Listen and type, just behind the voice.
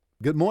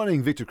Good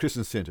morning, Victory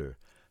Christian Center.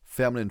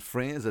 Family and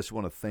friends, I just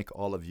want to thank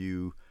all of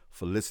you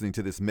for listening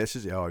to this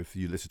message, or if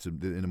you listen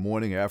to it in the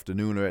morning,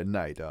 afternoon, or at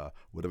night,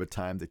 whatever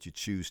time that you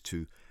choose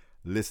to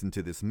listen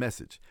to this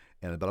message.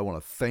 But I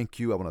want to thank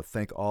you. I want to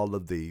thank all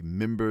of the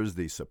members,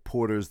 the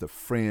supporters, the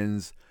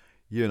friends.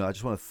 I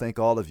just want to thank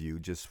all of you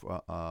just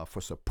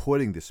for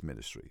supporting this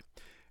ministry.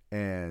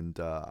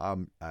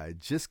 I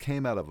just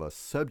came out of a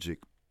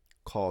subject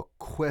called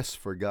Quest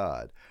for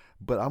God.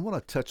 But I want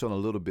to touch on a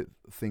little bit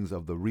things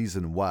of the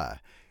reason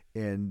why.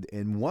 And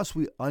once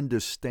we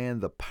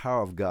understand the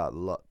power of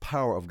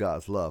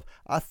God's love,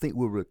 I think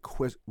we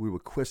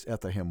request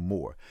after Him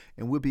more,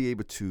 and we'll be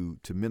able to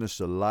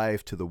minister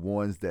life to the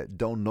ones that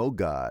don't know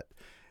God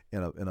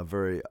in a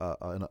very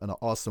in an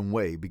awesome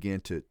way.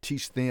 Begin to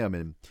teach them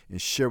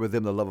and share with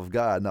them the love of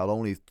God, not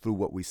only through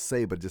what we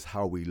say, but just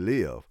how we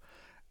live.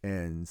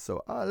 And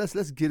so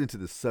let's get into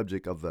the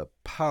subject of the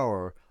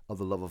power of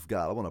the love of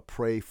God. I want to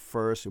pray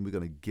first, and we're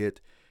going to get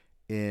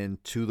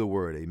into the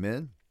Word.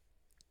 Amen.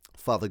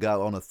 Father God,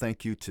 I want to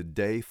thank you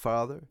today,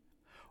 Father.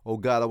 Oh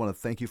God, I want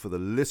to thank you for the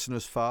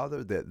listeners,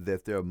 Father,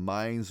 that their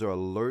minds are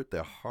alert,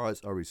 their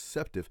hearts are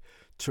receptive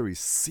to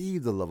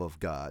receive the love of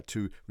God,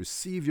 to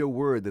receive your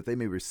word, that they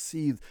may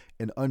receive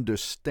and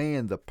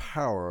understand the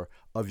power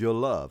of your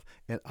love.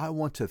 And I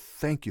want to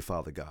thank you,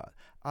 Father God.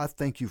 I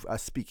thank you. I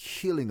speak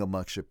healing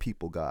amongst your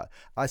people, God.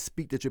 I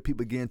speak that your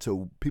people begin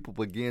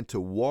to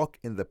walk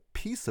in the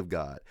peace of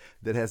God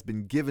that has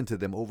been given to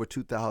them over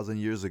 2,000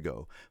 years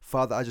ago.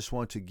 Father, I just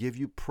want to give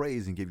you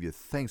praise and give you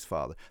thanks,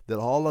 Father, that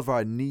all of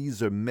our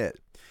needs are met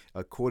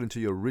according to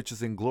your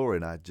riches and glory.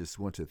 And I just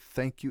want to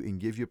thank you and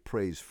give you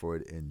praise for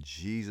it in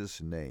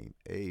Jesus' name.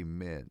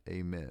 Amen.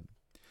 Amen.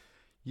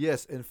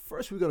 Yes, and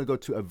first we're going to go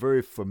to a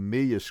very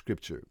familiar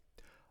scripture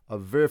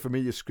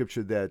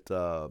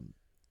that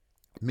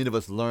many of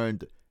us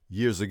learned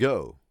years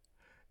ago.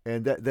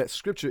 And that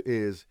scripture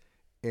is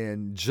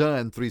in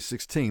John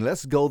 3:16.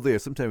 Let's go there.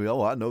 Sometimes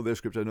I know this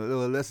scripture.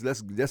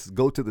 Let's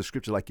go to the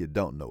scripture like you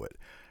don't know it.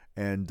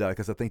 And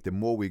because I think the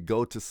more we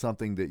go to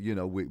something that,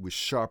 we're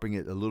sharpening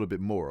it a little bit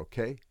more,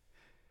 okay?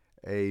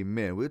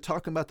 Amen. We're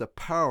talking about the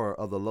power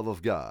of the love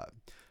of God.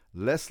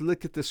 Let's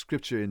look at the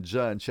scripture in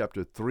John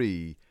chapter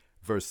 3,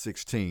 verse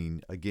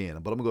 16 again.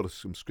 But I'm going to go to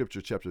some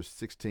scripture, chapter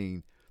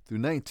 16 through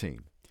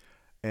 19.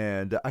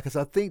 And because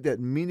I think that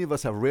many of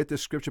us have read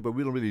this scripture, but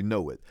we don't really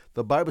know it.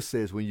 The Bible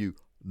says when you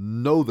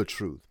know the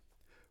truth,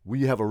 when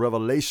you have a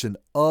revelation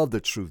of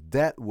the truth,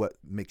 that's what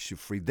makes you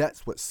free.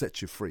 That's what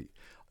sets you free.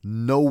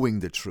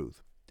 Knowing the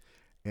truth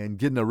and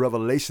getting a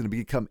revelation to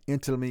become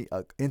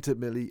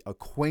intimately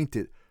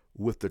acquainted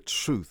with the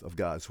truth of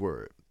God's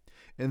word.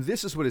 And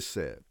this is what it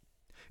said.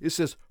 It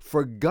says,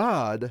 "For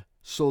God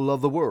so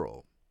loved the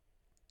world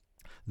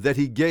that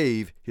he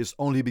gave his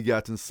only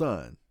begotten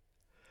Son,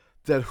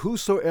 that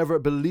whosoever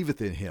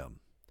believeth in him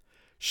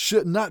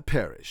should not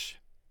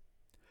perish,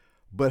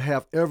 but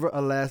have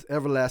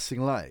everlasting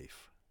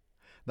life."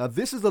 Now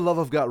this is the love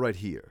of God right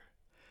here,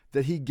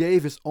 that he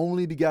gave his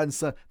only begotten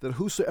Son, that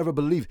whosoever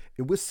believe.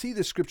 And we see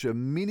this scripture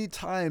many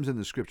times in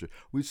the scripture.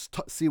 We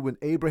see when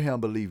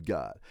Abraham believed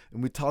God.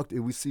 And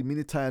we see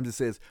many times it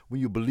says, when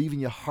you believe in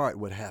your heart,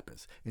 what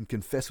happens? And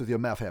confess with your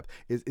mouth happens.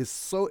 It's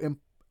so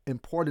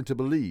important to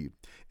believe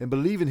and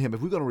believe in him.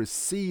 If we're going to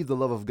receive the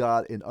love of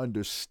God and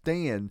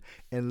understand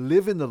and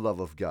live in the love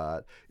of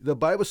God, the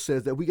Bible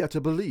says that we got to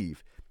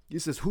believe. It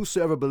says,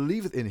 whosoever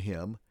believeth in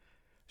him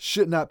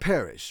should not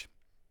perish,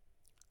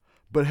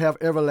 but have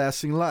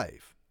everlasting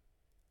life.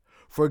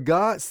 For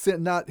God sent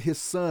not his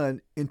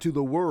Son into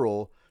the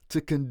world to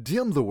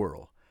condemn the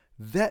world.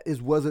 That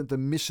wasn't the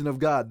mission of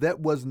God. That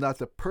was not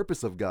the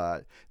purpose of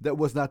God. That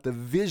was not the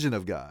vision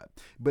of God.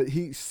 But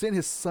he sent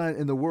his Son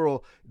in the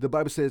world. The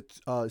Bible says,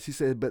 she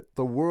said, but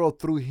the world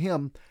through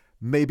him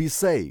may be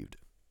saved.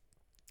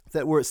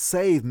 That word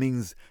saved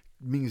means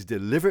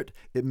delivered.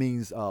 It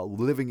means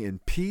living in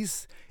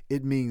peace.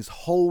 It means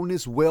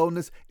wholeness,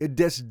 wellness. It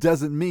just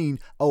doesn't mean,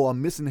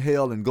 I'm missing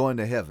hell and going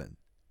to heaven.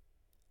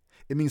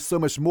 It means so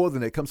much more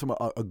than that. It comes from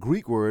a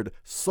Greek word,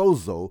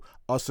 sozo,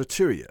 or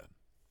soteria.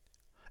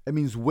 It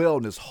means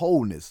wellness,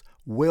 wholeness,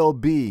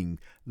 well-being,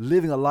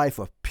 living a life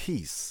of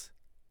peace,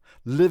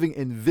 living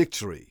in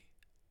victory,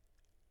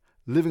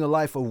 living a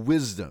life of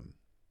wisdom,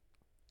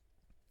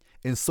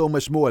 and so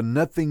much more.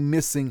 Nothing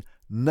missing,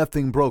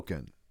 nothing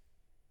broken.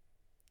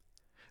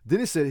 Then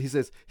he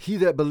says, he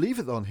that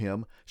believeth on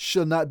him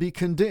shall not be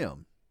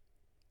condemned.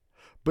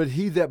 But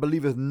he that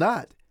believeth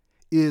not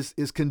is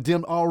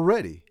condemned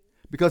already,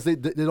 because they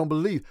don't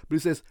believe. But he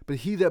says, but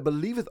he that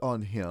believeth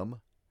on him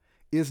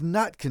is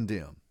not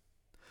condemned.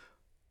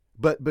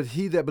 But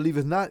he that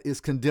believeth not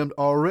is condemned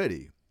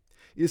already.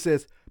 It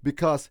says,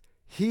 because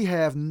he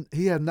have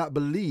not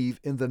believed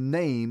in the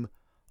name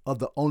of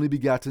the only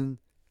begotten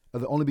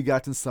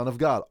Son of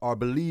God, or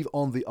believe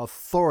on the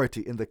authority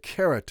in the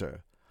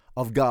character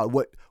of God,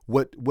 what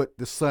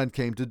the Son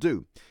came to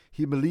do.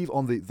 He believed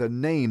on the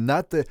name,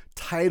 not the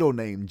title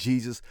name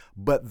Jesus,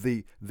 but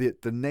the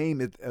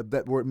name.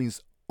 That word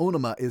means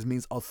onoma,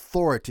 means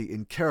authority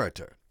in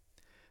character.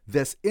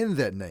 That's in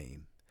that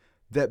name.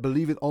 that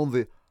believeth on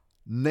the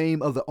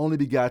name of the only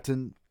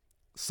begotten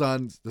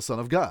Son, the Son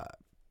of God.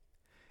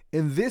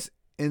 And this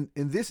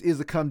is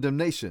the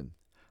condemnation.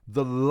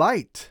 The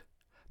light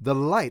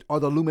or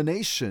the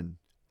illumination,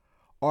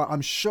 or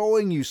I'm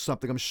showing you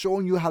something. I'm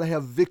showing you how to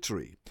have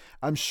victory.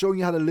 I'm showing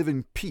you how to live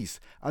in peace.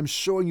 I'm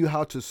showing you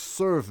how to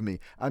serve me.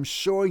 I'm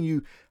showing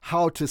you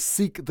how to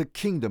seek the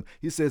kingdom.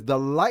 He says, the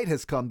light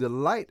has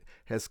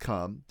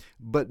come,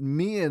 but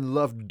men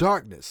love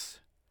darkness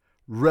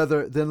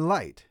rather than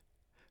light,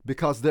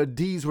 because their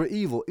deeds were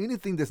evil.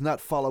 Anything that's not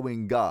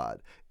following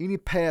God, any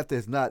path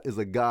that's not is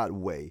a God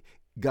way,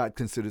 God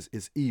considers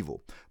is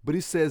evil. But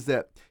he says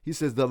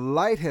the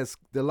light has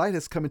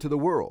come into the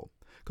world,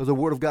 because the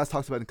Word of God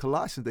talks about in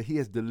Colossians that He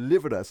has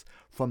delivered us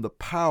from the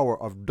power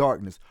of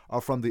darkness,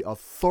 or from the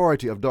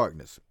authority of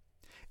darkness,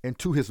 and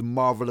to His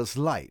marvelous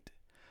light.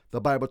 The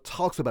Bible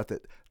talks about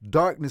that.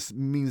 Darkness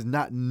means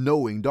not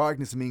knowing.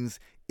 Darkness means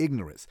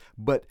ignorance.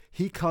 But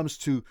He comes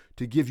to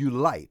give you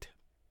light.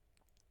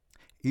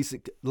 He's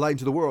light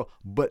into the world.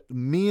 But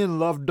men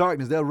love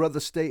darkness. They'll rather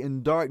stay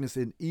in darkness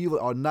and evil,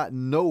 or not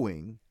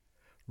knowing,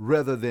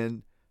 rather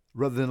than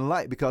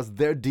light, because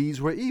their deeds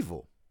were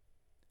evil.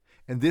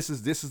 And this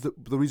is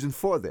the reason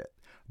for that.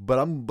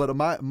 But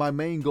my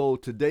main goal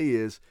today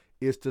is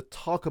to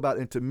talk about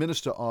and to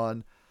minister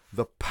on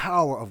the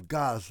power of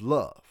God's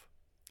love.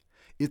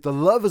 If the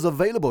love is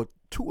available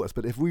to us,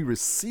 but if we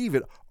receive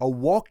it or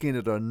walk in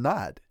it or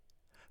not,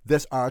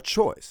 that's our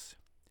choice.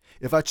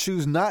 If I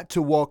choose not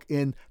to walk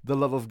in the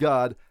love of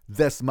God,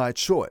 that's my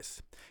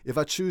choice. If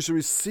I choose to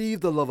receive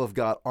the love of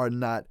God or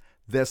not,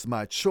 that's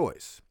my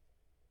choice.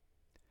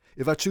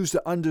 If I choose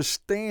to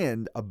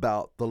understand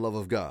about the love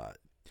of God,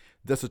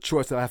 that's a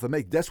choice that I have to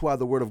make. That's why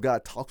the Word of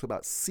God talks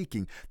about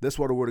seeking. That's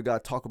why the Word of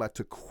God talks about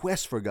to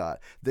quest for God,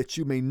 that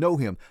you may know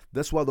Him.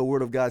 That's why the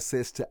Word of God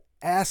says to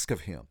ask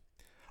of Him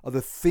of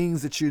the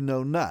things that you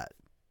know not.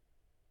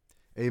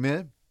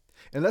 Amen?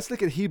 And let's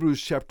look at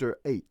Hebrews chapter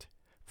 8,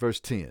 verse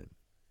 10.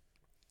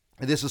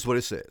 And this is what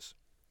it says.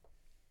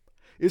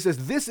 It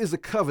says, this is a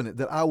covenant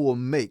that I will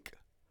make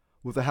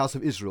with the house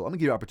of Israel. I'm going to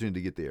give you an opportunity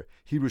to get there.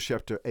 Hebrews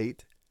chapter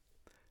 8.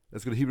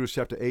 Let's go to Hebrews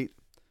chapter 8.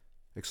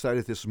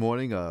 Excited this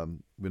morning.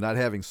 We're not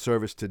having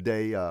service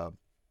today for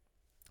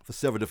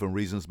several different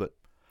reasons, but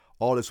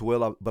all is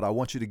well. But I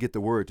want you to get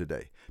the word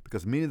today,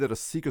 because many that are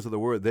seekers of the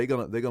word, they're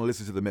gonna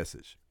listen to the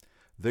message.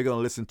 They're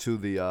gonna listen to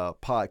the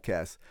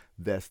podcast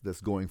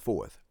that's going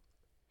forth.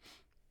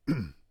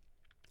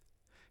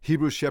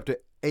 Hebrews chapter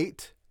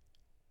 8,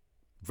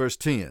 verse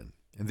 10,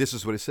 and this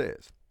is what it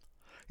says.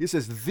 It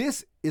says,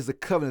 "This is the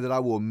covenant that I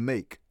will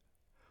make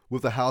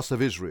with the house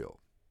of Israel.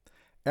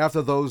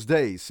 After those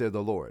days, said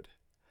the Lord,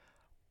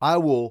 I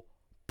will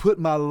put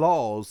my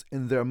laws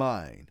in their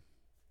mind."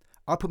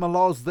 I'll put my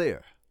laws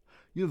there.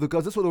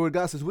 Because that's what the Word of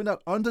God says. We're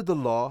not under the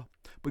law,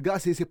 but God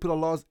says He'll put our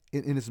laws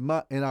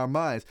in our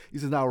minds. He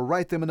says, "Now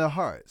write them in their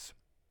hearts.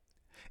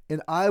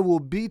 And I will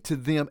be to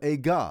them a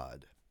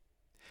God,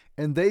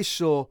 and they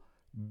shall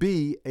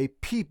be a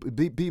people,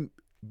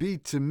 be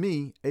to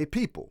me a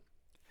people.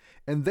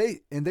 And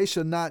they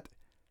shall not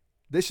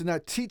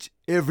teach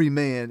every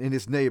man and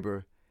his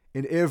neighbor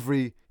and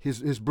every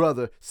his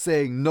brother,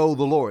 saying, Know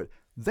the Lord."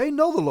 They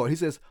know the Lord. He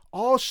says,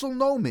 all shall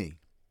know me.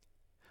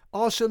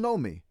 All shall know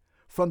me,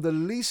 from the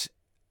least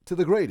to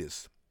the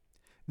greatest.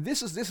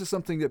 This is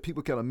something that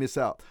people kind of miss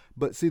out.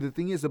 But see, the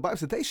thing is, the Bible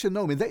says they should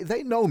know me.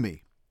 They know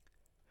me.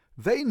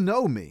 They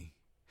know me.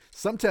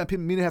 Sometimes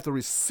people mean to have to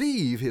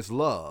receive His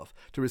love,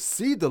 to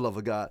receive the love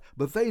of God,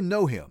 but they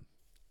know Him.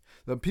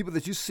 The people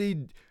that you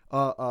see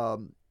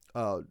rolling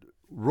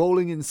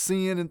in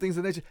sin and things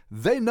of that nature,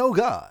 they know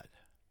God.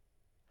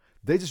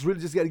 They just really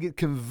got to get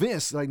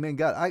convinced, like, man,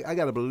 God, I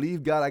got to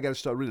believe God. I got to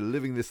start really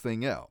living this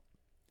thing out.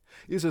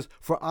 He says,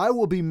 "For I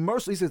will be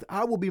merciful." He says,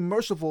 "I will be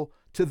merciful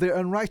to their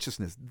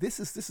unrighteousness." This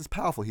is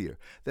powerful here,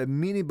 that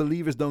many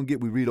believers don't get.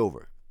 We read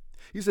over.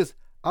 He says,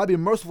 "I'll be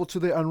merciful to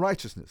their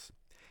unrighteousness.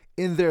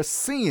 In their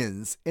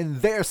sins,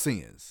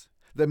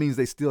 that means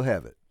they still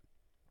have it.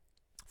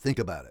 Think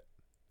about it.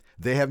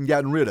 They haven't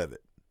gotten rid of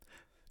it.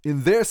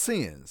 "In their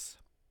sins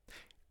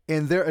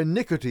and their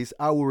iniquities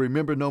I will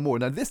remember no more."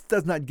 Now, this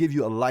does not give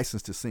you a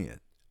license to sin,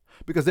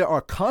 because there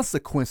are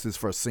consequences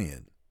for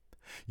sin.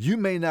 You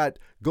may not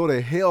go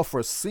to hell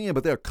for sin,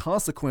 but there are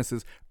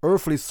consequences,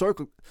 earthly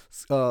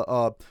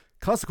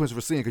consequences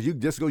for sin, because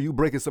you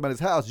break in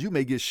somebody's house, you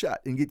may get shot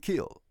and get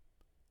killed.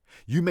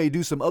 You may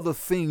do some other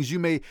things. You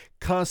may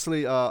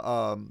constantly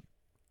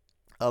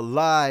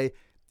lie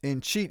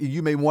and cheat, and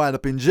you may wind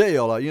up in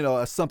jail,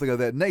 or something of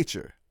that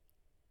nature.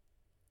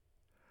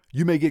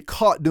 You may get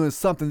caught doing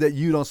something that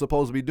you don't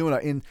supposed to be doing, or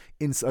in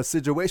a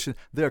situation.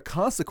 There are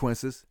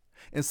consequences,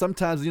 and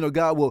sometimes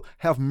God will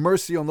have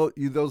mercy on those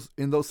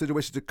in those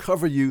situations, to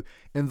cover you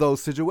in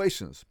those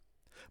situations.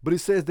 But He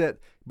says that,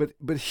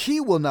 but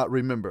He will not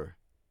remember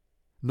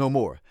no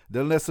more. That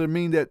doesn't necessarily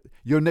mean that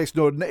your next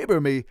door neighbor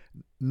may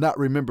not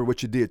remember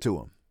what you did to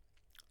him.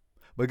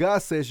 But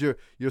God says your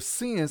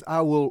sins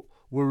I will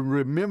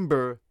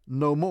remember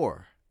no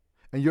more,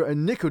 and your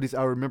iniquities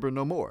I remember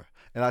no more.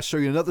 And I'll show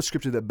you another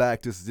scripture that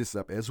backs this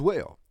up as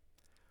well.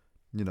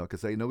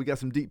 Because we got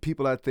some deep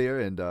people out there,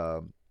 and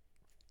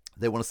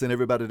they want to send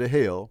everybody to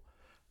hell.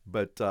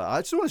 But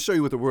I just want to show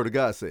you what the Word of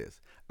God says.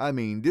 I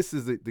mean, this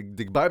is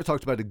the Bible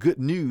talks about the good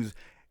news.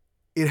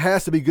 It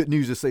has to be good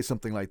news to say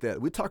something like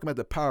that. We're talking about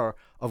the power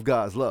of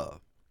God's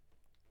love.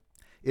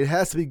 It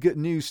has to be good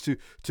news to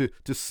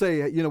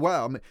say,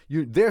 wow, I mean,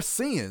 their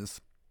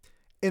sins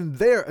and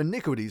their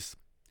iniquities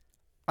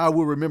I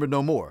will remember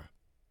no more.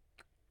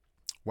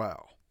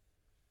 Wow.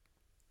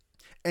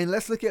 And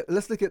let's look at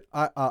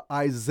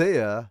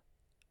Isaiah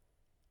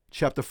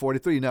chapter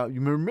 43. Now,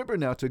 you remember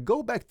now to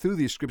go back through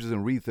these scriptures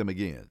and read them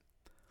again,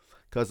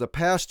 because a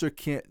pastor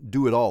can't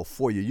do it all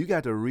for you. You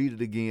got to read it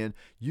again.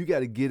 You got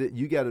to get it.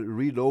 You got to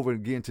read it over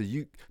again till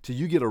you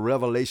get a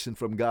revelation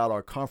from God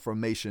or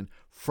confirmation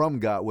from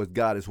God what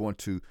God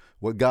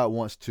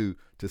wants to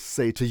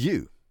say to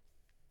you.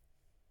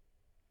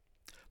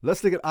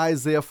 Let's look at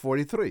Isaiah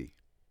 43.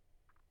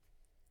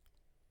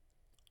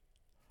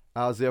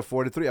 Isaiah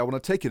 43. I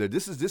want to take you there.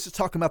 This is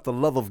talking about the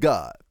love of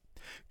God.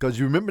 Because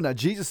you remember now,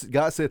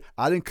 God said,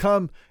 I didn't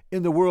come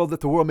in the world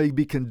that the world may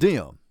be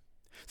condemned.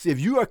 See,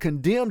 if you are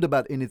condemned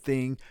about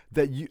anything,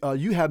 that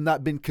you have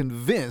not been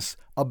convinced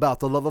about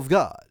the love of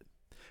God.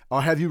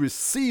 Or have you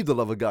received the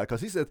love of God?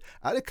 Because he said,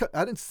 I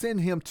didn't send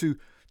him to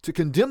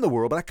condemn the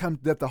world, but I come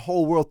that the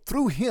whole world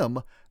through him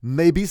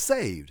may be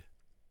saved.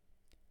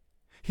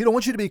 He don't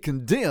want you to be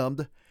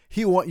condemned.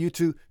 He wants you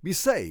to be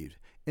saved.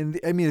 And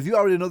I mean, if you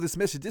already know this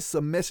message, this is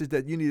a message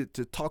that you need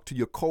to talk to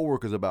your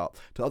coworkers about,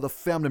 to other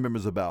family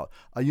members about,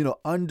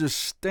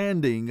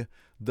 understanding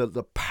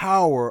the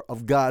power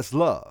of God's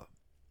love.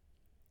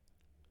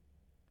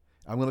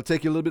 I'm going to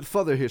take you a little bit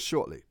further here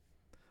shortly.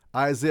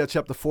 Isaiah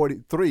chapter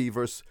 43,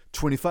 verse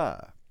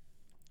 25.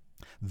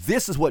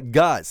 This is what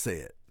God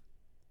said.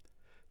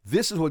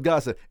 This is what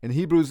God said. In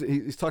Hebrews,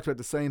 he's talked about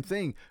the same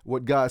thing,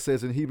 what God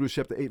says in Hebrews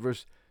chapter 8,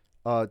 verse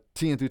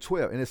 10 through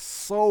 12. And there's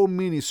so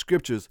many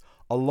scriptures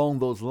along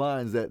those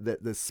lines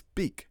that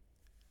speak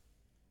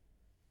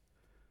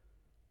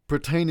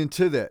pertaining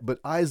to that. But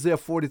Isaiah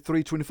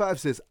 43:25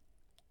 says,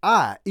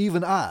 I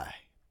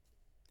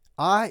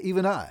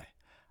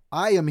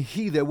am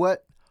he that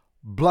what?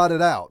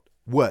 Blotted out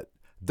what?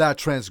 Thy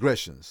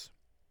transgressions.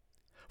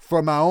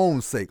 For my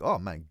own sake. Oh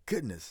my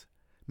goodness.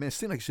 Man, it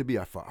seems like it should be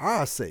for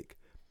our sake.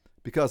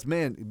 Because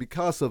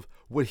of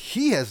what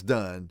he has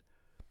done,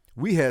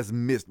 we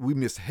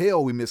miss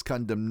hell, we miss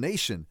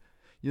condemnation.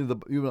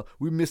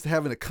 We missed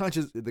having the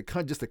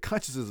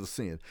consciousness of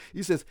sin.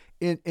 He says,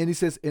 and he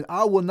says, and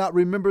I will not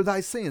remember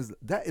thy sins.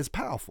 That is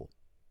powerful.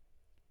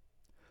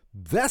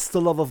 That's the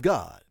love of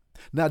God.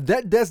 Now,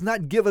 that does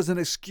not give us an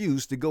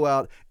excuse to go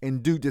out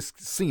and do this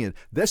sin.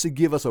 That should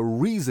give us a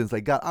reason.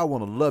 Like, God, I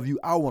want to love you.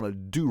 I want to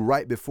do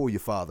right before you,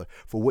 Father,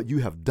 for what you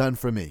have done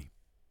for me.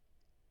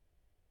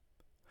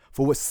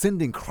 For what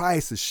sending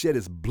Christ to shed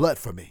his blood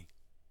for me.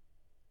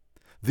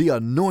 The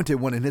anointed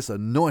one in his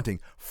anointing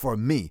for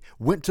me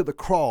went to the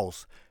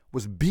cross,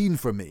 was beaten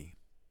for me.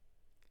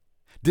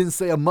 Didn't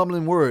say a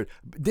mumbling word,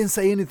 didn't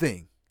say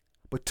anything,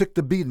 but took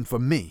the beating for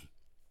me.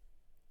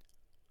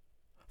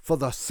 For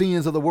the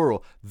sins of the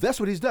world. That's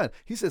what he's done.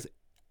 He says,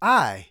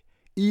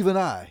 even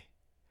I,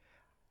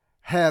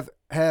 have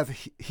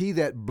he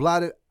that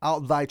blotted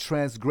out thy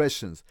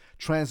transgressions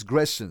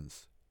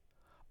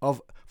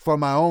for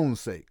my own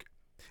sake.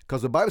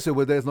 Because the Bible said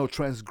where there's no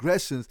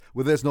transgressions,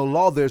 where there's no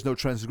law, there's no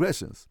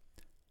transgressions.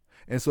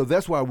 And so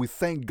that's why we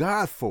thank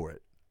God for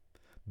it.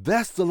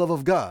 That's the love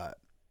of God.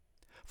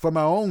 For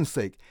my own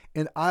sake.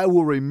 And I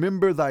will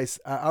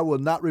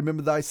not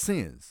remember thy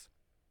sins.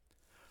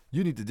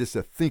 You need to just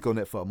think on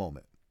that for a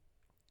moment.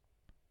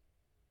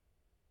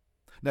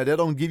 Now, that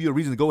don't give you a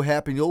reason to go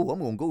happy. I'm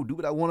going to go do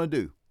what I want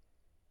to do.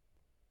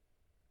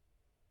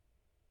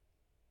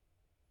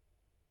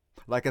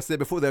 Like I said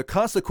before, there are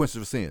consequences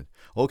for sin.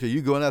 Okay,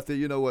 you going out there,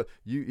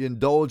 you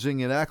indulging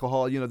in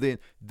alcohol, then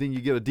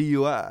you get a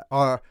DUI,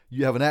 or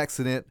you have an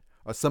accident,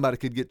 or somebody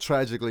could get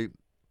tragically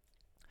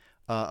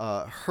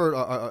hurt,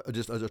 or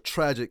just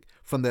tragic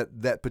from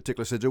that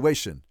particular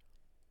situation.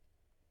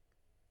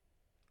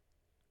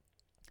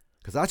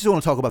 Because I just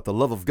want to talk about the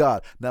love of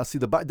God. Now, see,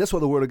 that's what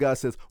the Word of God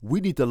says.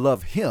 We need to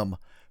love him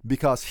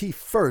because he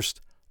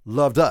first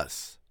loved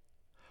us.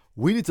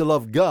 We need to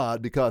love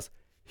God because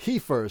he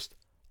first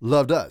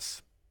loved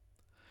us.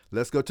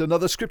 Let's go to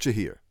another scripture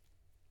here.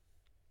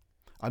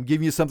 I'm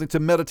giving you something to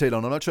meditate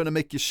on. I'm not trying to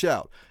make you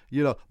shout,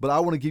 but I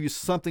want to give you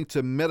something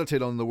to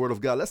meditate on in the Word of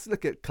God. Let's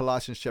look at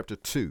Colossians chapter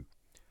 2.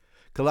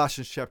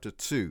 Colossians chapter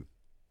 2,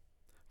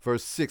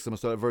 verse 6. I'm going to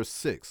start at verse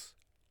 6.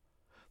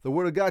 The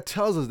Word of God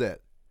tells us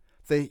that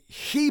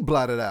he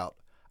blotted out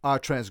our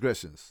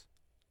transgressions.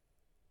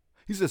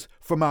 He says,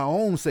 for my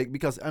own sake,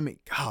 because,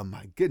 oh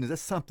my goodness,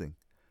 that's something.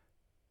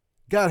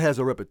 God has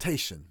a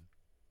reputation.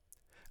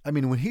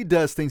 When he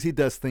does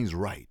things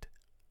right.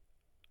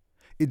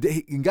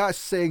 And God's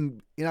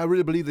saying, and I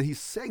really believe that he's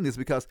saying this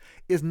because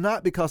it's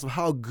not because of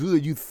how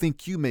good you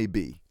think you may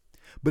be,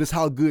 but it's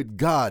how good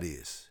God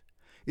is.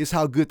 It's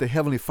how good the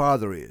Heavenly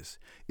Father is.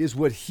 It's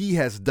what he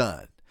has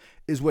done.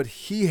 is what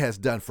he has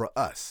done for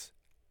us.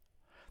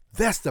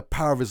 That's the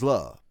power of his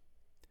love.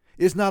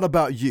 It's not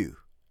about you,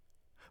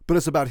 but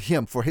it's about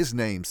him for his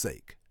name's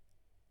sake.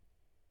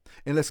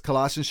 And let's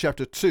Colossians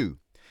chapter 2,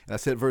 and I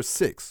said verse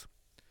 6.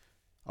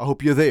 I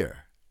hope you're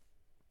there.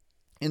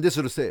 And this is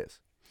what it says.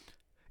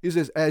 It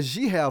says, as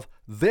ye have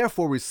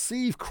therefore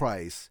received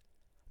Christ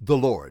the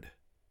Lord,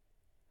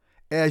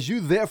 as you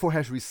therefore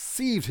have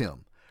received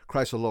him,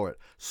 Christ the Lord,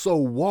 so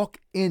walk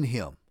in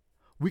him.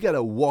 We got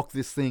to walk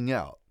this thing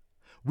out.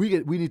 We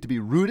need to be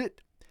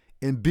rooted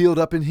and build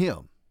up in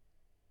him.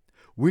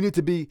 We need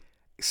to be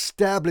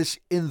established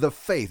in the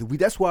faith.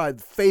 That's why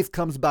faith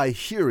comes by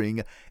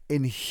hearing,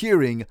 and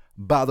hearing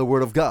by the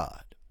word of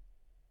God.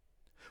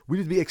 We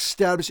need to be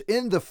established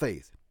in the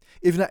faith.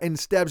 If you're not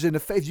established in the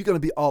faith, you're going to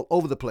be all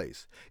over the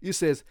place. It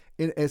says,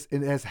 as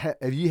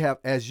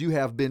you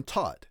have been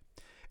taught.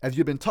 Have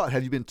you been taught?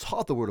 Have you been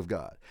taught the word of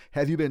God?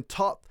 Have you been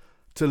taught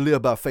to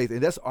live by faith?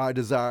 And that's our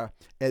desire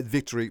at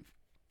Victory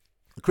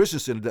Christian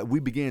Center, that we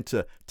begin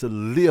to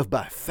live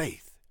by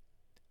faith,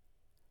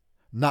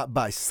 not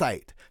by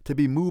sight, to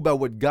be moved by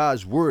what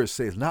God's word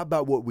says, not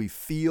by what we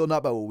feel,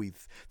 not by what we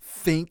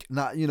think,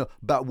 not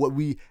about what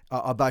we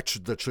about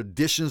the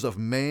traditions of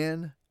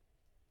man.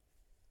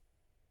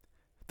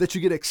 That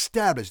you get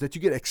established.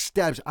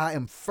 I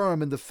am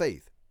firm in the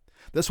faith.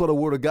 That's what the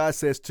word of God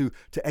says, to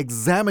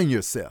examine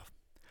yourself,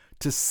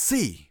 to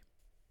see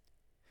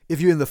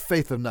if you're in the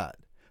faith or not.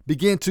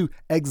 Begin to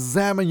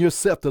examine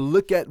yourself, to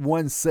look at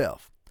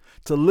oneself,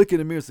 to look in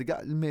the mirror and say,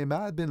 God, man,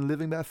 have I been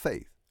living by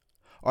faith?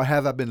 Or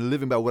have I been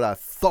living by what I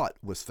thought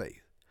was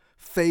faith?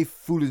 Faith,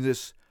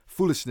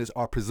 foolishness,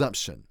 or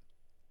presumption.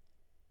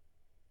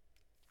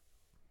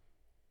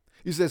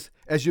 He says,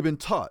 as you've been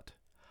taught,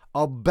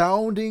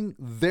 abounding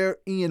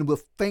therein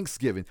with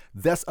thanksgiving.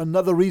 That's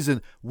another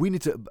reason we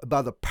need to,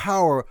 by the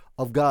power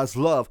of God's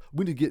love,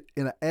 we need to get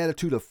in an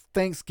attitude of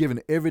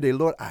thanksgiving every day.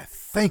 Lord, I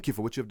thank you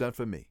for what you've done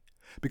for me.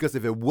 Because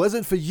if it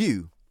wasn't for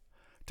you,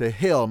 to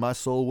hell my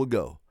soul would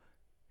go.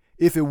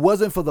 If it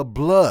wasn't for the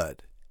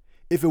blood,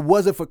 if it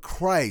wasn't for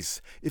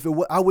Christ,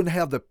 I wouldn't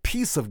have the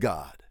peace of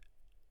God.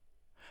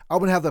 I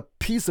wouldn't have the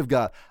peace of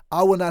God.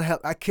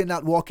 I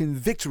cannot walk in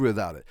victory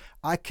without it.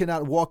 I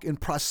cannot walk in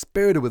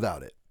prosperity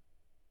without it.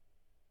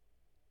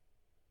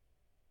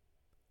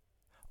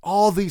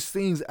 All these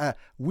things,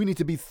 we need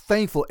to be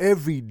thankful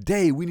every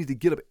day. We need to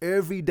get up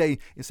every day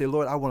and say,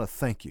 Lord, I want to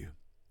thank you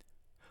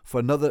for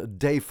another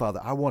day, Father.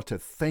 I want to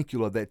thank you,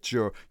 Lord, that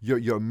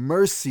your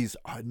mercies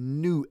are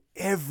new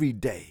every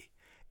day,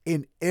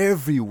 in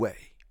every way.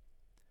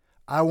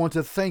 I want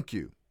to thank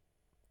you.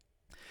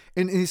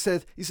 And he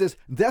says,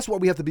 that's why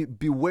we have to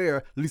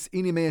beware, lest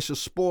any man shall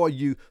spoil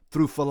you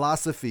through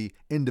philosophy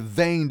and the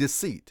vain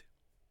deceit,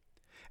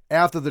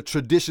 after the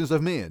traditions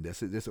of men.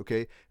 That's it. That's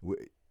okay.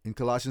 In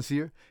Colossians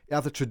here,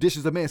 after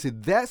traditions of man. See,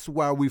 that's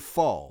why we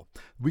fall.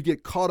 We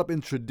get caught up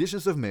in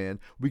traditions of man.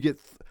 We get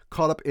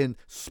caught up in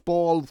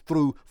spoiled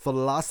through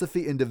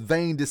philosophy and the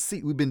vain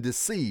deceit. We've been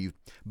deceived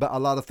by a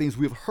lot of things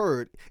we've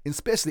heard,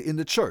 especially in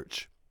the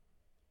church.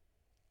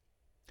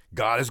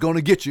 God is going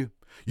to get you.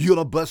 You're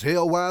going to bust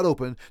hell wide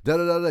open.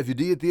 If you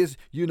did this,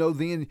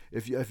 then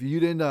if you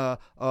didn't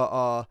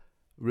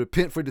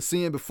repent for the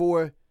sin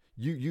before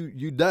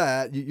you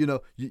died,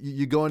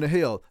 you're going to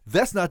hell.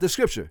 That's not the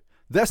scripture.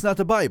 That's not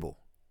the Bible.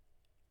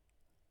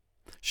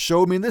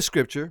 Show me in the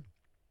scripture.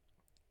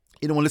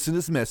 You don't want to listen to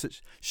this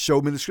message.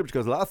 Show me in the scripture,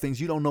 because a lot of things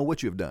you don't know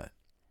what you have done.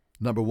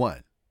 Number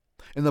one.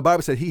 And the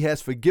Bible said he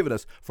has forgiven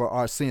us for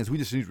our sins. We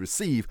just need to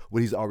receive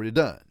what he's already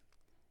done.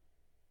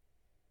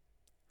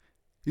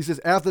 He says,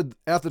 after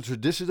the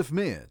traditions of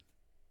men,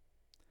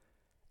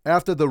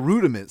 after the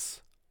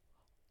rudiments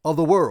of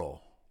the world,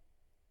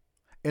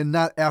 and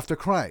not after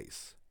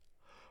Christ.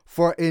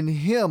 For in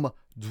him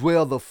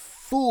dwell the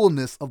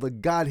fullness of the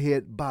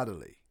Godhead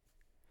bodily.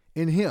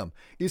 In him.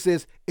 He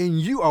says, and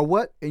you are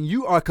what? And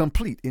you are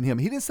complete in him.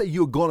 He didn't say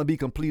you're going to be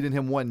complete in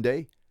him one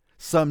day.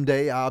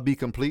 Someday I'll be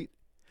complete.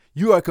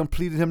 You are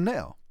complete in him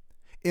now.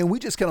 And we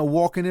just kind of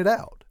walking it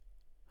out.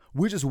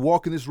 We're just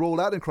walking this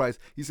roll out in Christ.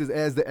 He says,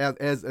 as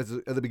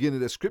at the beginning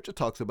of the scripture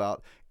talks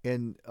about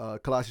in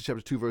Colossians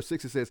chapter 2, verse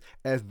 6, it says,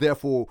 as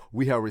therefore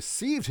we have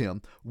received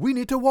him, we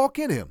need to walk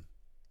in him.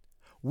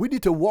 We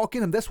need to walk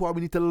in him. That's why we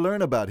need to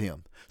learn about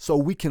him. So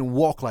we can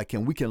walk like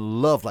him. We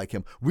can love like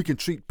him. We can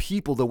treat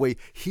people the way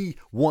he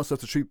wants us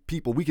to treat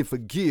people. We can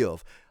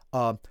forgive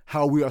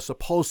how we are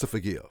supposed to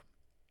forgive.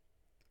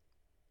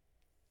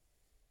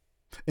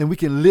 And we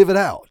can live it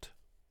out.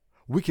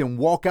 We can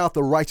walk out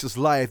the righteous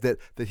life that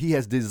he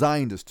has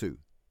designed us to.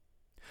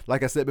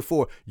 Like I said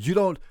before, you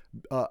don't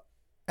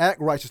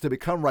act righteous to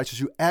become righteous.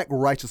 You act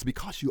righteous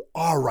because you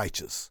are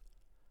righteous.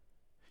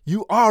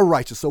 You are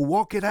righteous, so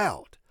walk it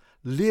out.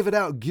 Live it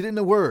out. Get in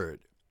the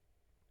word.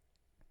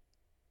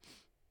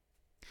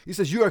 He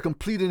says, you are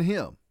complete in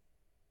him.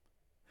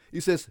 He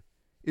says,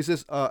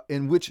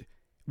 in which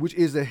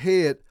is the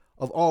head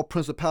of all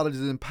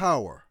principalities and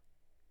power.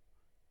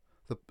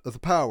 The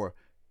power.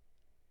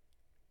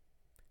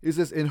 It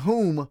says, in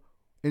whom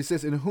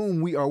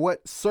we are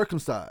what?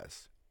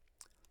 Circumcised.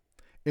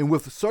 and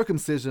with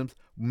circumcision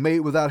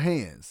made without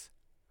hands,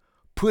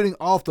 putting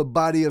off the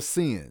body of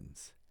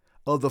sins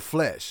of the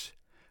flesh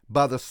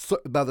by the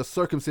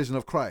circumcision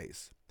of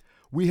Christ.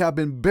 We have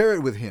been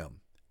buried with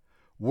him,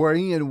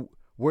 wherein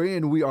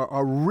we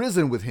are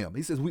risen with him.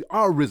 He says we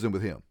are risen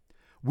with him.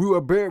 We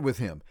were buried with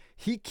him.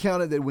 He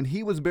counted that when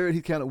he was buried,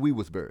 he counted we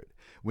was buried.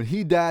 When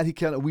he died, he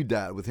counted we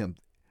died with him.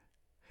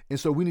 And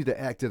so we need to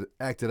act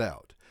it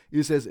out.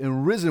 It says,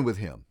 and risen with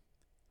him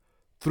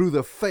through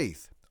the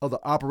faith of the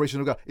operation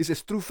of God. It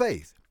says through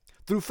faith.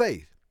 Through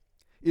faith.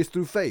 It's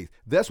through faith.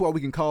 That's why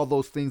we can call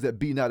those things that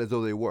be not as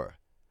though they were.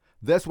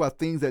 That's why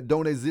things that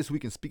don't exist, we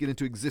can speak it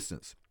into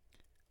existence.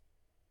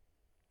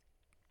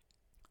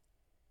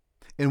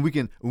 And we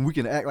can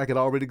act like it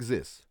already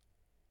exists.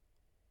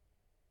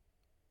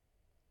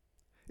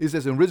 It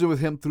says, and risen with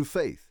him through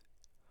faith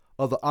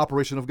of the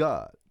operation of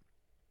God,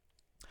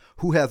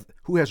 who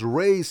has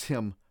raised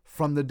him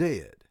from the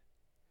dead.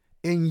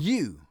 In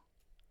you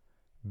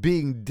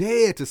being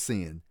dead to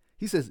sin.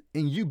 He says,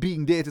 in you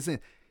being dead to sin.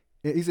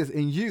 He says,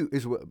 in you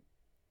is what,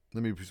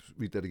 let me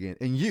read that again.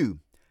 In you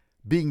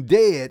being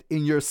dead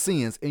in your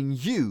sins, in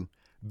you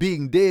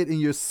being dead in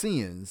your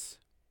sins,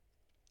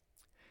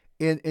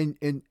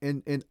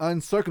 in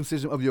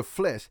uncircumcision of your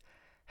flesh,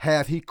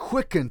 have he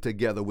quickened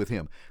together with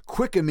him.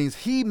 Quicken means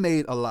he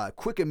made alive.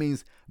 Quicken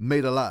means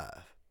made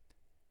alive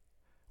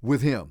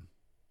with him.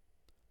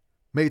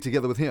 Made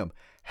together with him.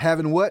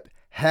 Having what?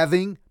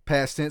 Having,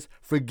 past tense,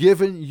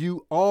 forgiven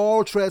you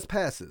all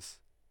trespasses,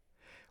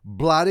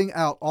 blotting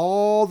out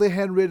all the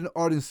handwritten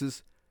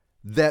ordinances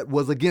that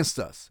was against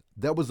us.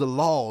 That was the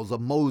laws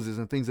of Moses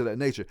and things of that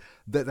nature.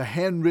 That the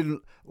handwritten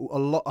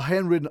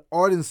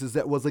ordinances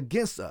that was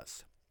against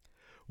us,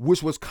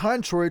 which was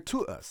contrary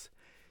to us.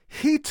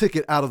 He took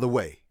it out of the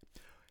way.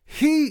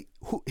 He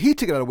took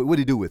it out of the way. What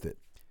did he do with it?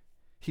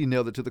 He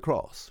nailed it to the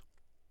cross.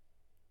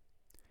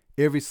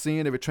 Every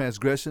sin, every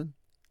transgression,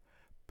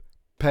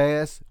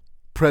 past,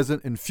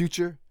 present, and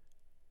future,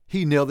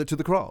 he nailed it to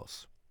the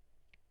cross.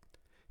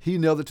 He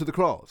nailed it to the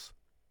cross.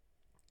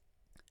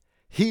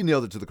 He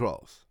nailed it to the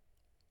cross.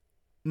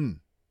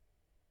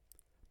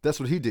 That's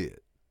what he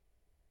did.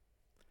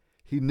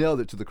 He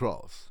nailed it to the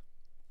cross.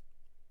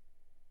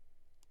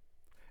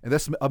 And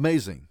that's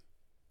amazing.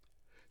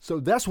 So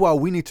that's why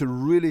we need to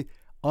really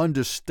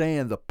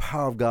understand the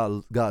power of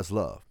God's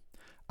love.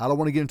 I don't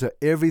want to get into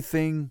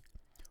everything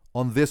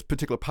on this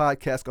particular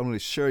podcast. I'm going to be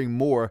sharing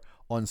more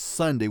on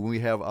Sunday when we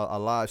have our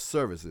live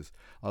services,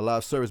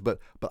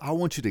 but I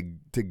want you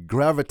to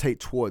gravitate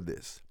toward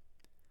this.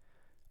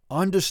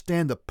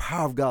 Understand the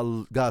power of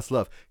God's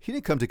love. He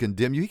didn't come to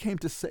condemn you. He came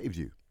to save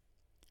you.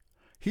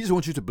 He just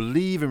wants you to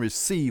believe and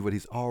receive what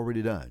he's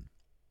already done.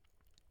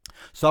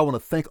 So I want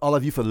to thank all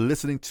of you for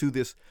listening to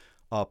this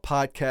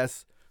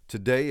podcast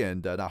today,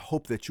 and I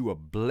hope that you are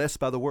blessed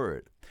by the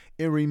word.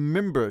 And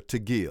remember to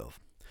give.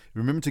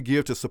 Remember to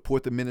give to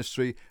support the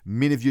ministry.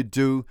 Many of you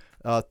do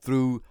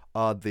through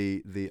the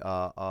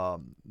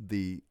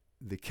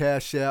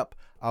Cash App.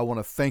 I want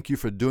to thank you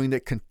for doing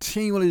that.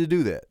 Continually to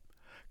do that.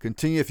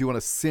 Continue. If you want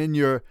to send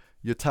your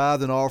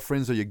tithe and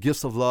offerings or your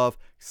gifts of love,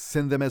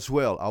 send them as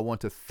well. I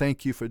want to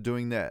thank you for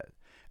doing that.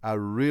 I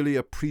really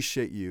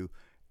appreciate you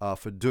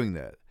for doing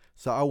that.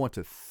 So I want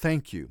to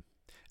thank you.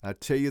 I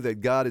tell you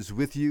that God is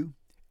with you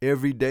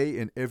every day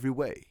in every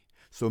way.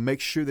 So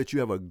make sure that you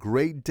have a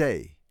great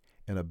day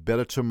and a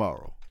better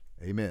tomorrow.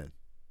 Amen.